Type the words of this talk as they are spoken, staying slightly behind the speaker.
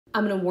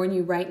I'm going to warn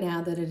you right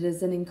now that it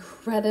is an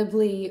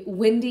incredibly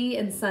windy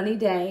and sunny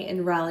day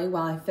in Raleigh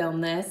while I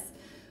film this.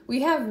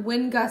 We have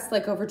wind gusts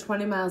like over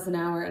 20 miles an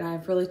hour, and I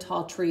have really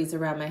tall trees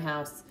around my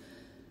house.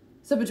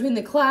 So between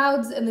the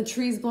clouds and the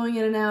trees blowing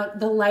in and out,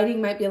 the lighting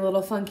might be a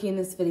little funky in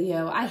this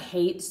video. I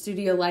hate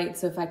studio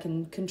lights, so if I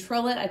can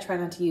control it, I try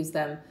not to use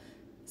them.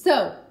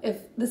 So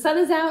if the sun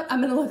is out, I'm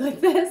going to look like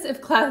this.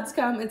 If clouds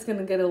come, it's going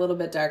to get a little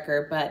bit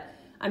darker, but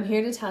I'm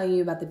here to tell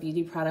you about the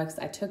beauty products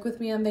I took with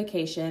me on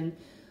vacation,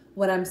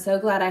 what I'm so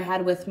glad I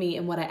had with me,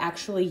 and what I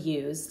actually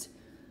used.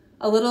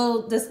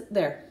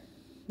 There,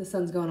 the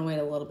sun's going away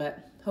a little bit.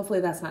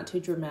 Hopefully that's not too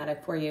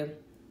dramatic for you.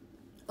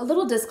 A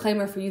little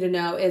disclaimer for you to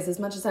know is, as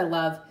much as I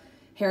love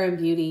hair and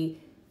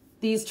beauty,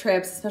 these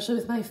trips, especially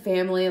with my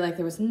family, like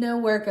there was no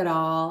work at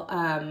all.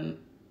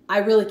 I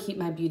really keep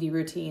my beauty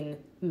routine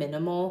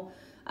minimal.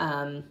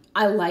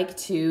 I like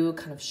to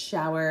kind of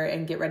shower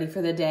and get ready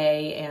for the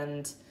day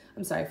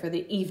for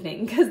the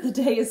evening, because the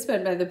day is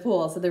spent by the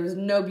pool, so there was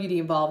no beauty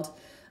involved.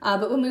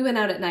 But when we went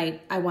out at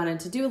night, I wanted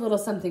to do a little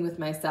something with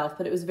myself,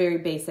 but it was very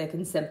basic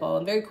and simple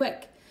and very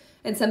quick,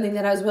 and something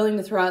that I was willing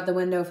to throw out the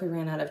window if we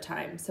ran out of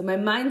time. So my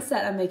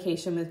mindset on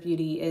vacation with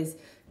beauty is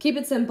keep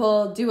it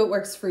simple, do what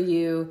works for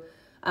you,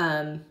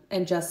 and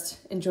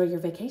just enjoy your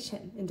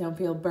vacation and don't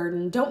feel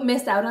burdened. Don't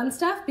miss out on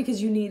stuff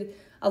because you need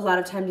a lot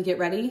of time to get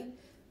ready.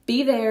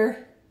 Be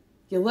there,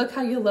 you look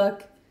how you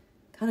look,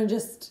 kind of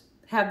just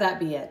have that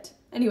be it.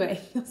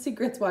 Anyway, you'll see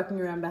Grits walking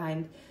around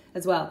behind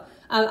as well.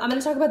 I'm going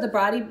to talk about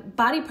the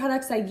body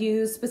products I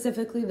use,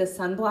 specifically the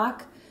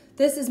sunblock.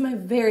 This is my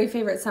very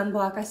favorite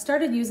sunblock. I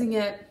started using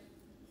it,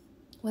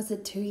 was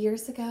it 2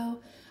 years ago?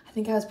 I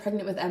think I was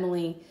pregnant with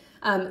Emily.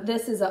 It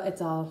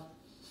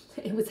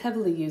was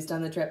heavily used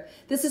on the trip.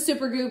 This is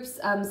Supergoop's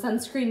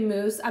Sunscreen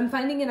Mousse. I'm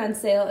finding it on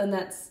sale, and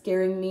that's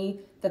scaring me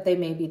that they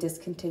may be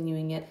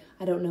discontinuing it.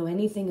 I don't know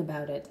anything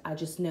about it. I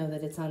just know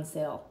that it's on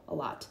sale a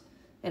lot,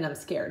 and I'm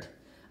scared.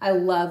 I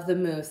love the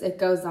mousse. It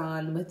goes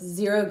on with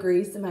zero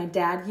grease, and my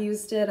dad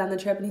used it on the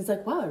trip, and he's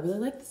like, wow, I really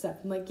like this stuff.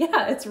 I'm like,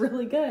 yeah, it's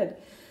really good.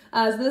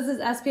 So this is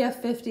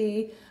SPF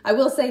 50. I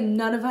will say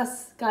none of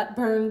us got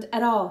burned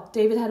at all.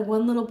 David had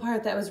one little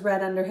part that was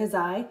red under his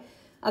eye.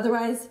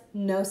 Otherwise,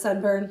 no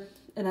sunburn.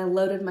 And I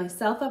loaded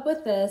myself up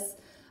with this.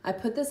 I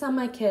put this on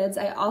my kids.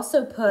 I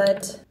also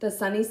put the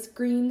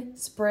Sunscreen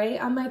spray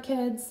on my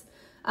kids.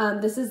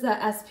 This is the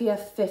SPF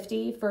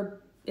 50.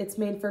 It's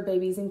made for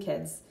babies and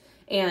kids.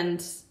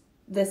 And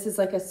this is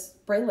like a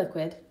spray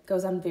liquid.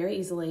 Goes on very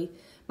easily.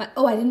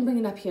 I didn't bring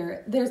it up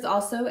here. There's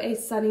also a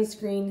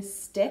Sunscreen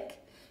stick.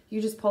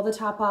 You just pull the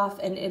top off,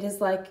 and it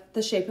is like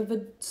the shape of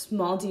a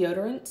small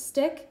deodorant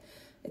stick.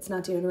 It's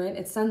not deodorant,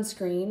 it's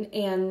sunscreen,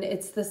 and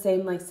it's the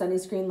same like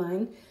Sunscreen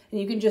line.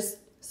 And you can just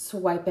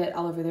swipe it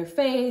all over their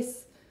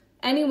face,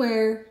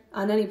 anywhere,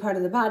 on any part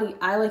of the body.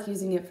 I like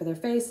using it for their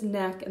face,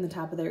 neck, and the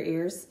top of their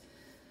ears.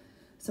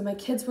 So my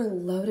kids were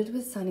loaded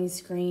with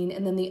sunscreen.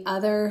 And then the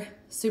other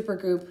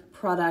Supergoop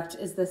product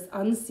is this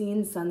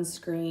Unseen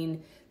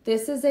Sunscreen.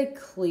 This is a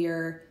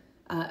clear,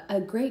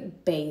 a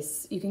great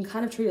base. You can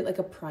kind of treat it like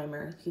a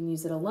primer. You can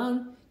use it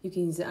alone. You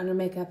can use it under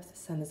makeup. The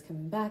sun is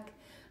coming back.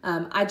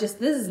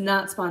 This is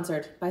not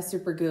sponsored by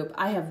Supergoop.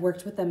 I have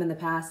worked with them in the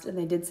past, and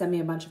they did send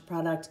me a bunch of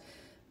product,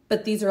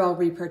 but these are all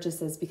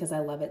repurchases because I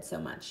love it so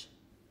much.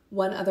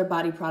 One other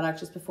body product,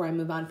 just before I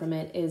move on from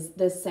it, is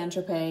this Saint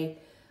Tropez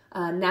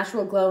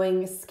Natural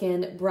Glowing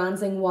Skin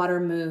Bronzing Water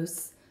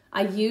Mousse.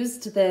 I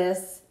used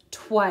this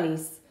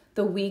twice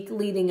the week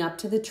leading up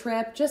to the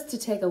trip just to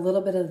take a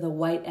little bit of the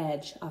white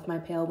edge off my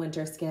pale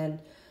winter skin.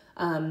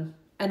 And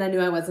I knew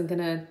I wasn't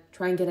going to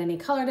try and get any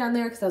color down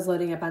there because I was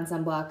loading up on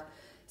sunblock.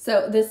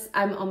 So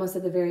I'm almost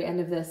at the very end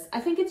of this.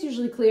 I think it's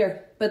usually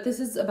clear, but this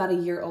is about a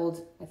year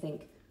old, I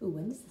think. Ooh,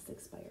 when does this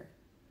expire?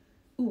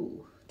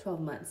 12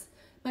 months.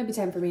 Might be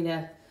time for me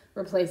to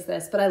replace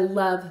this, but I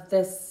love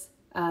this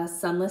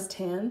Sunless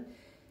Tan.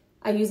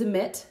 I use a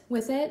mitt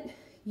with it.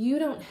 You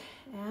don't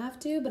have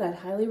to, but I'd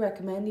highly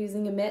recommend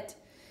using a mitt,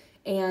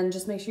 and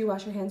just make sure you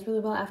wash your hands really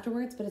well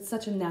afterwards, but it's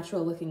such a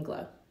natural looking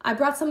glow. I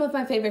brought some of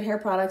my favorite hair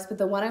products, but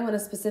the one I want to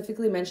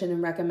specifically mention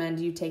and recommend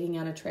you taking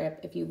on a trip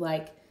if you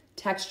like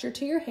texture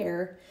to your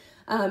hair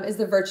is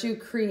the Virtue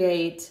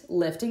Create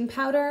Lifting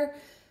Powder.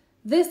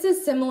 This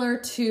is similar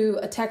to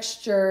a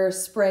texture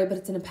spray, but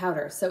it's in a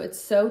powder. So it's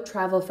so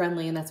travel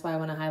friendly, and that's why I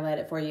want to highlight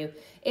it for you.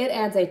 It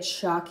adds a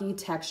chalky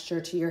texture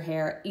to your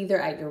hair, either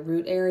at your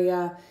root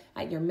area,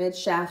 at your mid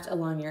shaft,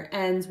 along your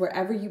ends,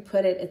 wherever you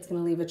put it, it's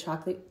going to leave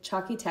a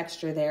chalky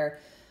texture there.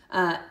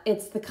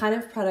 It's the kind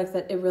of product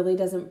that it really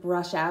doesn't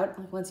brush out.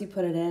 Like once you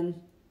put it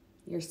in,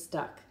 you're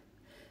stuck.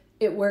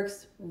 It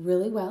works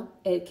really well.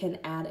 It can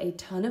add a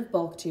ton of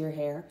bulk to your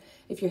hair.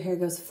 If your hair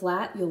goes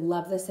flat, you'll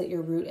love this at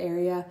your root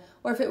area.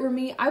 Or if it were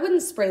me, I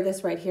wouldn't spray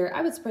this right here.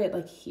 I would spray it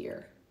like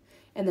here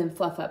and then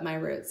fluff up my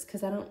roots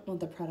because I don't want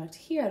the product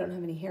here. I don't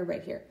have any hair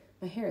right here.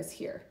 My hair is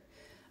here.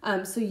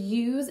 So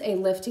use a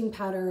lifting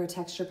powder or a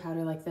texture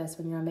powder like this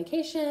when you're on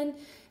vacation.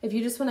 If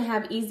you just want to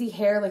have easy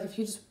hair, like if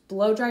you just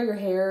blow dry your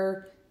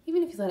hair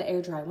even if you let it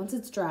air dry. Once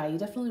it's dry, you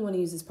definitely want to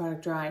use this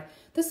product dry.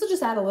 This will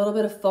just add a little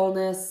bit of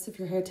fullness if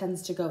your hair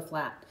tends to go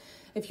flat.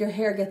 If your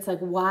hair gets like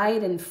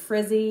wide and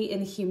frizzy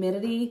in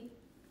humidity,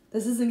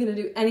 this isn't going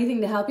to do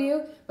anything to help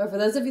you. But for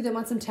those of you that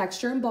want some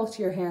texture and bulk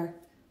to your hair,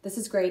 this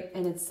is great.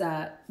 And it's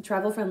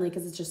travel friendly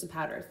because it's just a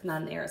powder. It's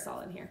not an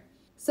aerosol in here.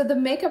 So the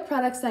makeup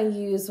products I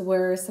used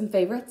were some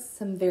favorites,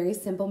 some very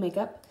simple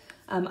makeup.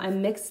 I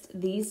mixed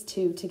these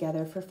two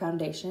together for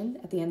foundation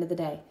at the end of the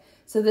day.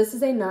 So this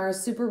is a NARS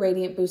Super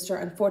Radiant Booster.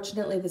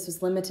 Unfortunately, this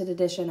was limited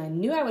edition. I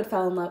knew I would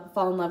fall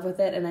in love with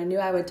it, and I knew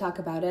I would talk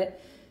about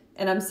it.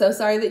 And I'm so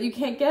sorry that you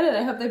can't get it.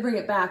 I hope they bring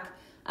it back.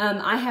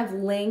 I have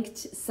linked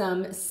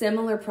some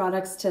similar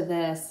products to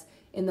this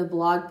in the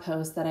blog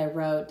post that I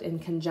wrote in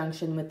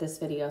conjunction with this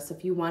video. So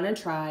if you want to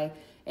try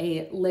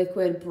a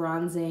liquid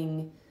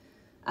bronzing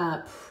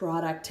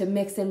product to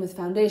mix in with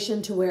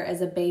foundation, to wear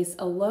as a base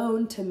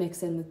alone, to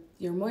mix in with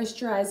your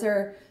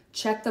moisturizer,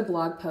 check the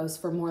blog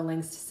post for more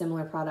links to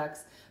similar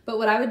products. But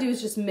what I would do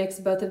is just mix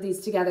both of these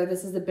together.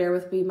 This is the Bare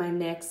With Me by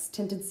NYX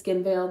Tinted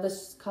Skin Veil.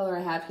 This color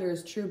I have here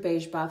is True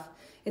Beige Buff.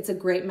 It's a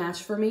great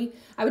match for me.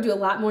 I would do a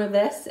lot more of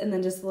this and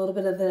then just a little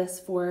bit of this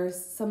for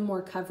some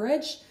more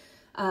coverage.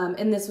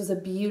 And this was a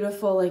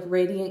beautiful, like,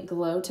 radiant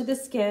glow to the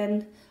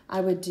skin.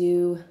 I would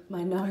do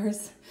my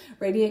NARS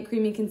Radiant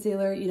Creamy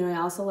Concealer. You know, I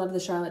also love the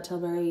Charlotte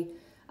Tilbury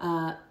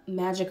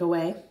Magic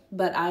Away,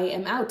 but I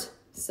am out.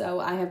 So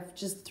I have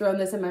just thrown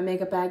this in my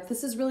makeup bag.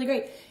 This is really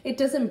great. It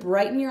doesn't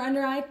brighten your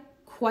under eye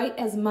quite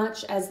as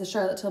much as the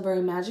Charlotte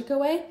Tilbury Magic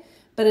Away,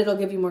 but it'll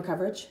give you more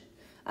coverage.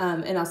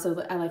 And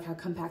also I like how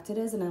compact it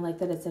is, and I like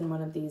that it's in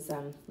one of these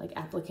like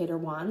applicator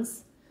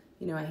wands.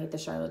 You know, I hate the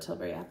Charlotte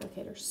Tilbury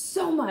applicator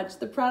so much.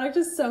 The product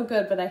is so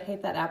good, but I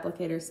hate that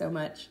applicator so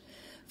much.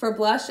 For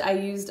blush, I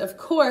used, of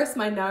course,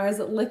 my NARS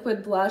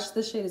Liquid Blush.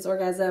 The shade is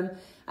Orgasm.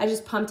 I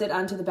just pumped it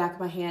onto the back of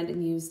my hand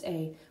and used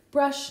a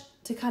brush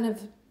to kind of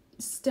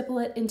stipple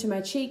it into my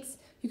cheeks.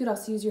 You could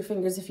also use your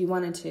fingers if you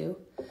wanted to.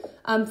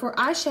 For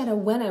eyeshadow,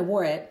 when I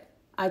wore it,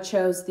 I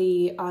chose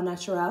the Au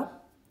Naturel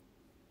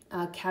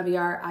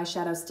Caviar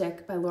Eyeshadow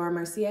Stick by Laura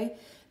Mercier.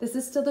 This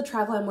is still the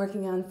travel I'm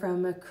working on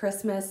from a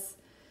Christmas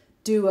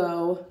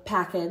duo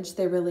package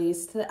they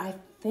released that I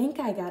think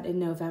I got in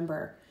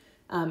November,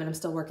 and I'm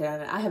still working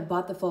on it. I have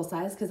bought the full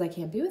size because I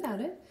can't be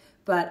without it,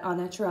 but Au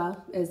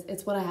Naturel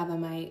it's what I have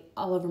on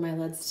all over my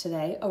lids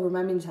today. Oh,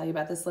 remind me to tell you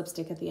about this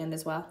lipstick at the end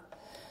as well.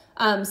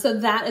 So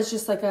that is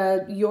just like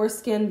a Your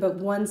Skin but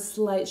one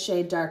slight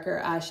shade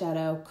darker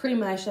eyeshadow, cream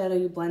eyeshadow.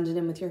 You blend it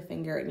in with your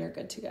finger and you're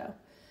good to go.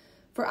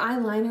 For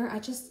eyeliner, I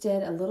just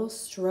did a little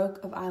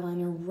stroke of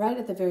eyeliner right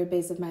at the very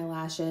base of my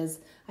lashes.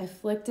 I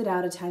flicked it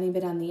out a tiny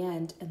bit on the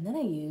end, and then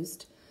I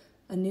used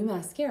a new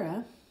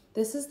mascara.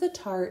 This is the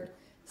Tarte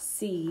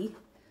C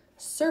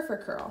Surfer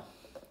Curl.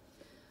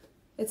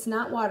 It's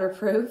not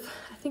waterproof.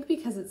 I think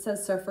because it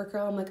says Surfer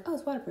Curl, I'm like, oh,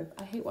 it's waterproof.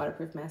 I hate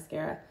waterproof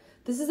mascara.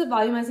 This is a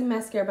volumizing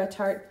mascara by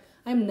Tarte.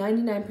 I'm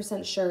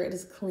 99% sure it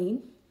is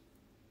clean.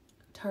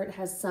 Tarte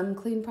has some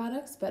clean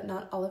products, but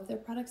not all of their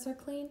products are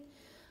clean.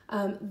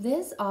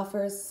 This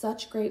offers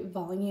such great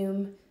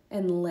volume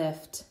and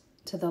lift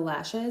to the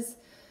lashes.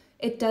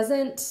 It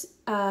doesn't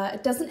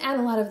add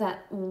a lot of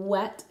that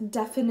wet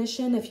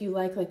definition if you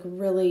like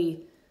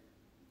really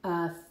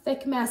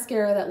thick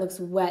mascara that looks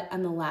wet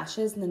on the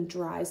lashes and then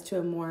dries to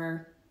a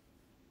more,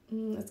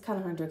 it's kind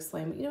of hard to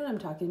explain, but you know what I'm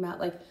talking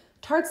about. Like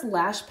Tarte's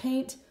Lash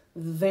Paint,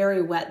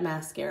 very wet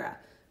mascara.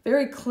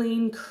 Very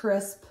clean,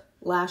 crisp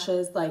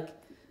lashes, like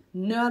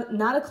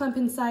not a clump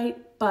in sight,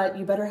 but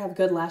you better have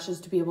good lashes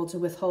to be able to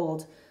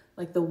withhold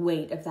like the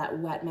weight of that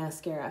wet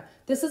mascara.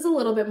 This is a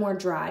little bit more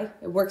dry.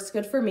 It works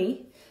good for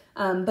me,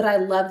 but I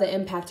love the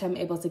impact I'm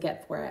able to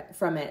get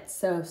from it.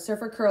 So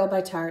Surfer Curl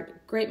by Tarte,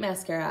 great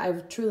mascara. I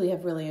truly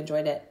have really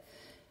enjoyed it.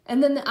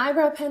 And then the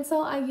eyebrow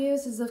pencil I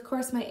use is, of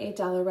course, my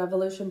 $8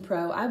 Revolution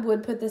Pro. I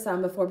would put this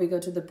on before we go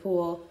to the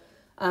pool,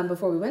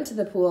 before we went to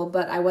the pool,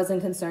 but I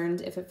wasn't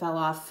concerned if it fell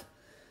off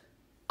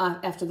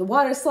after the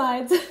water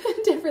slides,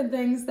 different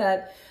things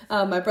that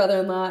my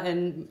brother-in-law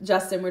and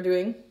Justin were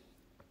doing.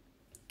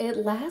 It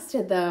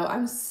lasted though.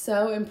 I'm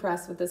so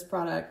impressed with this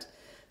product.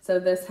 So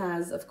this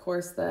has, of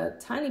course, the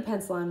tiny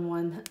pencil on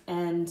one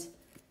end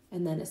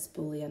and then a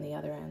spoolie on the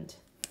other end.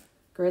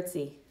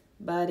 Gritzy,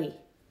 buddy,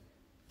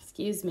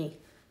 excuse me.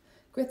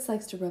 Grits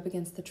likes to rub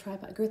against the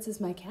tripod. Grits is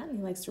my cat and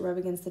he likes to rub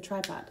against the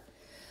tripod.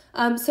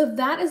 So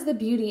that is the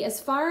beauty. As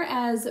far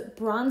as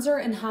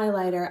bronzer and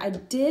highlighter, I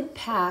did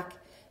pack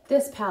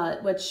this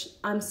palette, which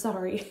I'm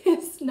sorry,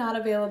 is not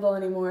available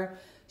anymore.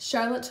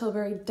 Charlotte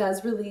Tilbury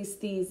does release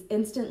these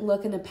instant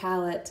look in a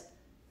palettes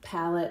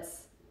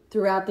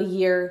throughout the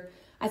year.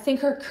 I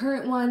think her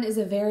current one is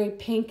a very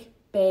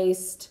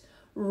pink-based,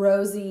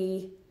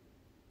 rosy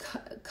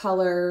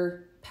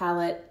color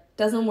palette.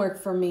 Doesn't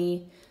work for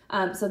me.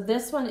 So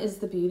this one is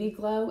the Beauty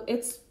Glow.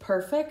 It's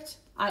perfect.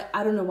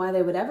 I don't know why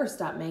they would ever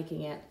stop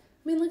making it.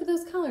 I mean, look at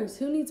those colors.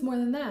 Who needs more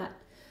than that?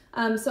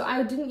 So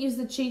I didn't use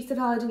the cheeks at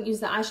all. I didn't use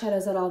the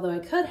eyeshadows at all, though I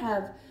could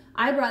have.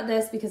 I brought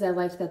this because I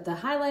liked that the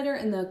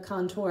highlighter and the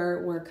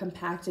contour were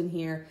compact in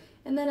here,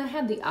 And then I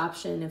had the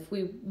option if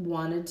we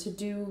wanted to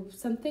do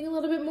something a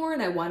little bit more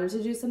and I wanted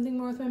to do something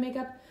more with my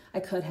makeup, I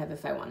could have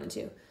if I wanted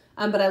to.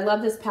 But I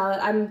love this palette.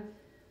 I'm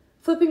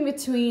flipping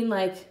between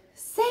like,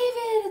 save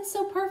it, it's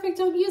so perfect,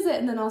 don't use it.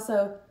 And then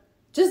also,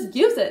 just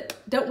use it.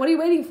 What are you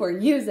waiting for?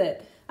 Use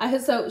it.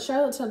 So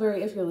Charlotte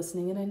Tilbury, if you're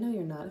listening, and I know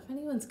you're not, if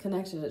anyone's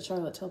connected at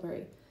Charlotte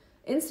Tilbury,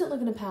 instant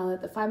looking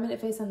palette, the 5-minute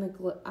face on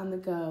the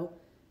go,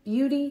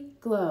 Beauty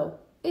Glow.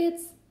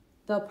 It's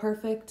the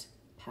perfect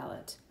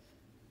palette.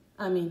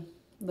 I mean,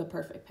 the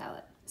perfect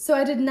palette. So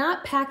I did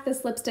not pack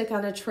this lipstick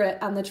on the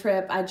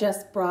trip. I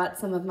just brought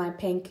some of my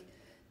pink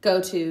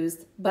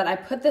go-tos, but I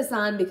put this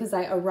on because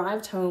I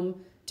arrived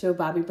home to a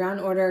Bobbi Brown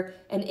order,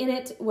 and in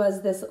it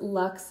was this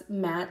Luxe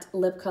Matte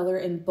Lip Color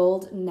in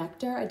Bold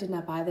Nectar. I did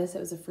not buy this. It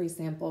was a free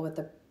sample with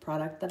the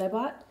product that I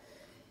bought.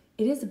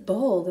 It is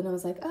bold, and I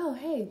was like, oh,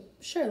 hey,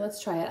 sure,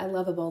 let's try it. I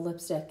love a bold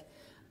lipstick.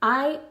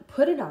 I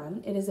put it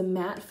on. It is a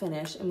matte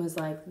finish and was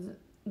like,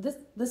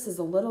 this is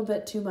a little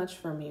bit too much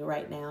for me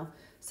right now.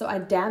 So I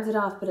dabbed it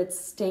off, but it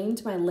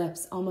stained my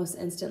lips almost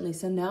instantly.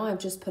 So now I've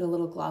just put a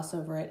little gloss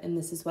over it, and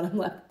this is what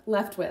I'm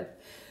left with.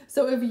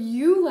 So if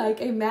you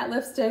like a matte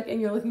lipstick and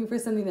you're looking for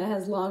something that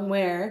has long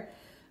wear,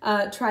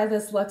 try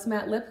this Luxe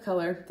Matte Lip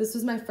Color. This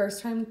was my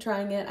first time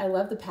trying it. I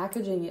love the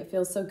packaging. It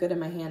feels so good in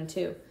my hand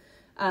too.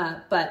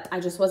 But I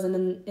just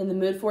wasn't in the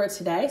mood for it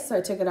today, so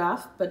I took it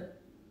off, but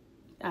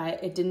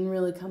it didn't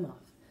really come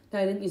off. Now,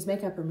 I didn't use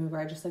makeup remover.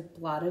 I just like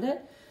blotted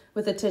it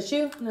with a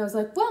tissue, and I was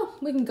like, well,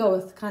 we can go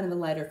with kind of a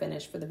lighter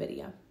finish for the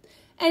video.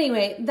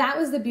 Anyway, that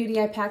was the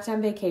beauty I packed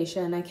on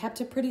vacation. I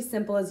kept it pretty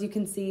simple, as you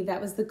can see. That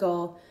was the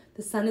goal.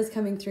 The sun is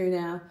coming through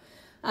now.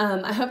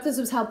 I hope this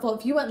was helpful.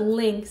 If you want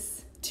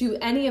links to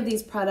any of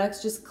these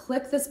products, just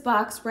click this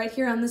box right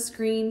here on the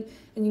screen,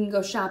 and you can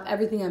go shop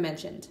everything I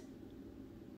mentioned.